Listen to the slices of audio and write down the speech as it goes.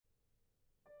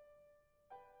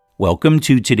Welcome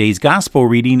to today's Gospel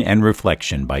reading and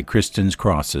reflection by Kristin's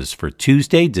Crosses for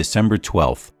Tuesday, December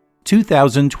 12th,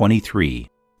 2023,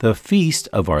 the Feast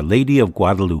of Our Lady of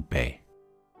Guadalupe.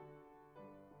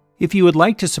 If you would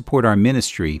like to support our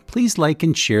ministry, please like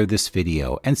and share this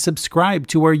video and subscribe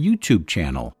to our YouTube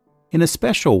channel. In a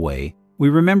special way, we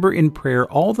remember in prayer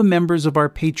all the members of our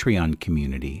Patreon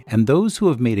community and those who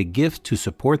have made a gift to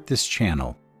support this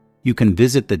channel. You can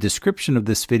visit the description of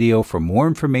this video for more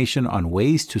information on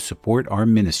ways to support our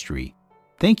ministry.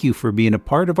 Thank you for being a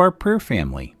part of our prayer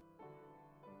family.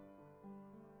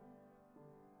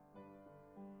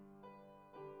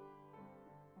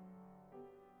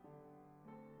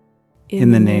 In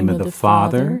the name of the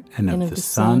Father, and of the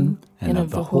Son, and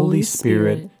of the Holy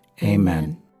Spirit.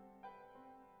 Amen.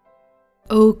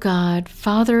 O God,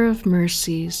 Father of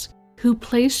mercies, who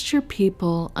placed your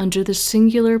people under the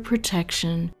singular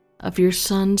protection of your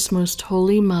Son's most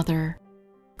holy Mother,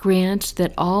 grant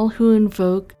that all who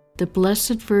invoke the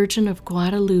Blessed Virgin of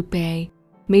Guadalupe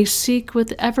may seek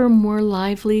with ever more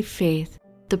lively faith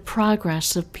the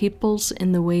progress of peoples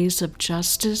in the ways of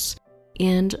justice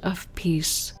and of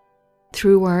peace.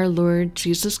 Through our Lord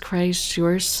Jesus Christ,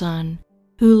 your Son,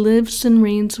 who lives and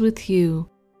reigns with you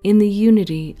in the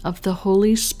unity of the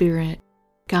Holy Spirit,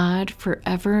 God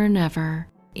forever and ever.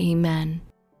 Amen.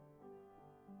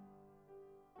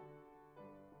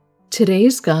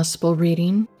 Today's Gospel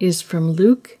reading is from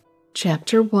Luke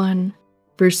chapter 1,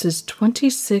 verses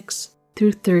 26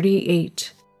 through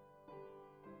 38.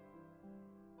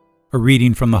 A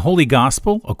reading from the Holy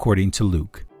Gospel according to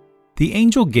Luke. The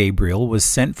angel Gabriel was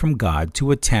sent from God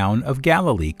to a town of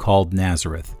Galilee called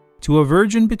Nazareth, to a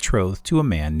virgin betrothed to a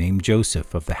man named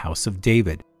Joseph of the house of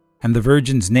David, and the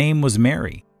virgin's name was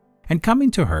Mary. And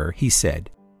coming to her, he said,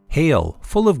 "Hail,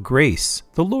 full of grace,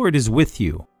 the Lord is with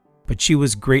you." But she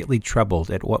was greatly troubled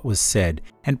at what was said,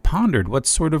 and pondered what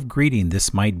sort of greeting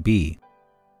this might be.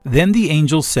 Then the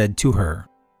angel said to her,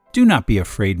 "Do not be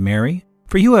afraid, Mary,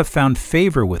 for you have found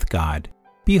favor with God.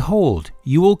 Behold,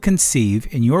 you will conceive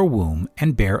in your womb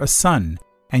and bear a son,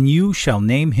 and you shall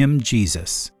name him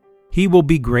Jesus. He will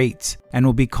be great, and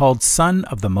will be called Son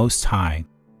of the Most High.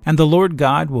 And the Lord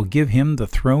God will give him the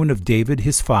throne of David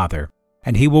his father,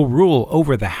 and he will rule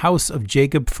over the house of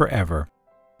Jacob forever.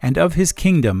 And of his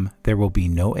kingdom there will be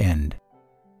no end."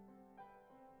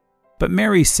 But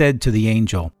Mary said to the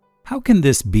angel, "How can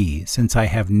this be, since I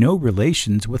have no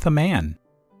relations with a man?"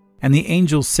 And the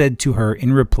angel said to her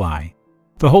in reply,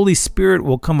 "The Holy Spirit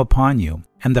will come upon you,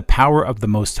 and the power of the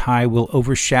Most High will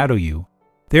overshadow you.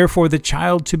 Therefore the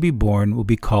child to be born will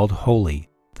be called Holy,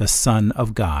 the Son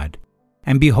of God.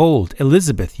 And behold,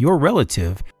 Elizabeth, your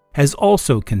relative, has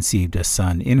also conceived a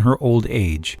son in her old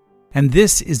age. And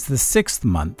this is the 6th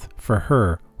month for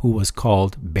her who was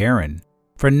called barren,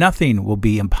 for nothing will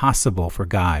be impossible for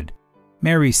God."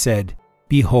 Mary said,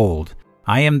 "Behold,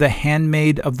 I am the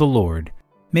handmaid of the Lord.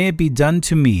 May it be done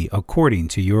to me according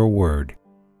to your word."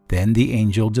 Then the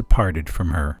angel departed from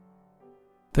her.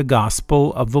 The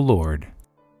Gospel of the Lord.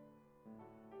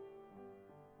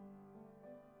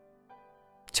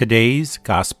 Today's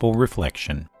Gospel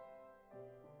Reflection.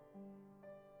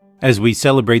 As we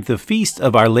celebrate the Feast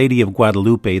of Our Lady of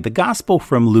Guadalupe, the Gospel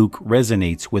from Luke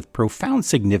resonates with profound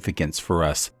significance for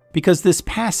us because this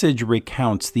passage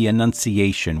recounts the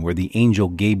Annunciation where the angel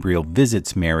Gabriel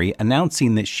visits Mary,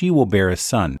 announcing that she will bear a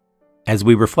son. As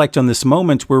we reflect on this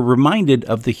moment, we're reminded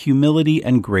of the humility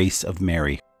and grace of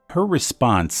Mary. Her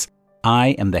response,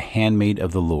 "I am the handmaid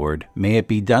of the Lord. May it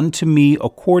be done to me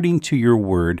according to your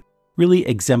word," really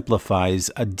exemplifies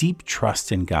a deep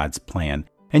trust in God's plan.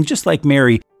 And just like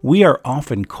Mary, we are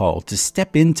often called to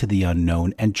step into the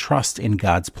unknown and trust in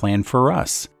God's plan for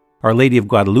us. Our Lady of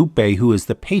Guadalupe, who is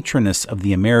the patroness of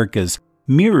the Americas,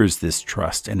 mirrors this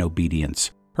trust and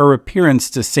obedience. Her appearance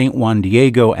to St. Juan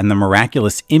Diego and the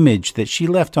miraculous image that she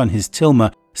left on his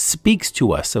tilma speaks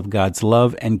to us of God's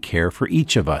love and care for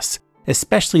each of us,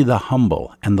 especially the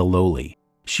humble and the lowly.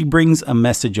 She brings a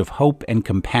message of hope and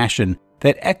compassion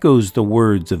that echoes the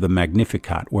words of the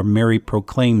Magnificat, where Mary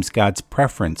proclaims God's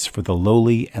preference for the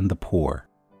lowly and the poor.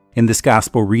 In this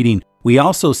Gospel reading, we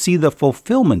also see the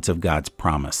fulfillment of God's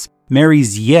promise.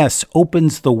 Mary's yes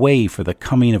opens the way for the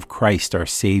coming of Christ our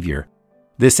Savior.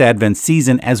 This Advent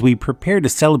season, as we prepare to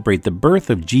celebrate the birth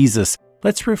of Jesus,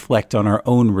 let's reflect on our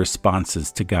own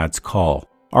responses to God's call.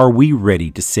 Are we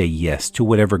ready to say yes to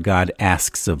whatever God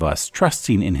asks of us,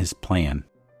 trusting in His plan?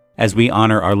 As we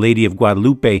honor Our Lady of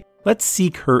Guadalupe, let's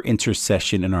seek her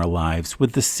intercession in our lives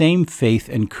with the same faith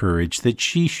and courage that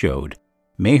she showed.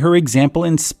 May her example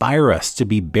inspire us to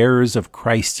be bearers of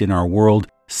Christ in our world,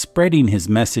 spreading His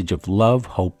message of love,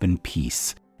 hope, and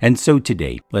peace. And so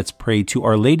today, let's pray to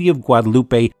Our Lady of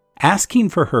Guadalupe, asking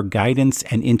for her guidance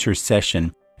and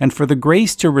intercession, and for the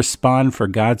grace to respond for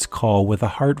God's call with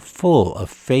a heart full of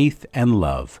faith and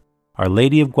love. Our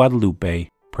Lady of Guadalupe,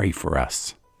 pray for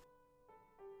us.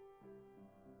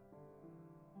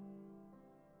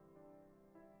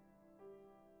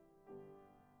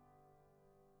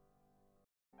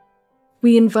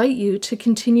 We invite you to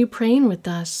continue praying with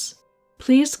us.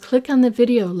 Please click on the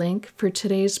video link for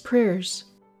today's prayers.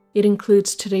 It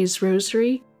includes today's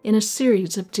rosary and a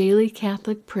series of daily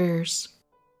Catholic prayers.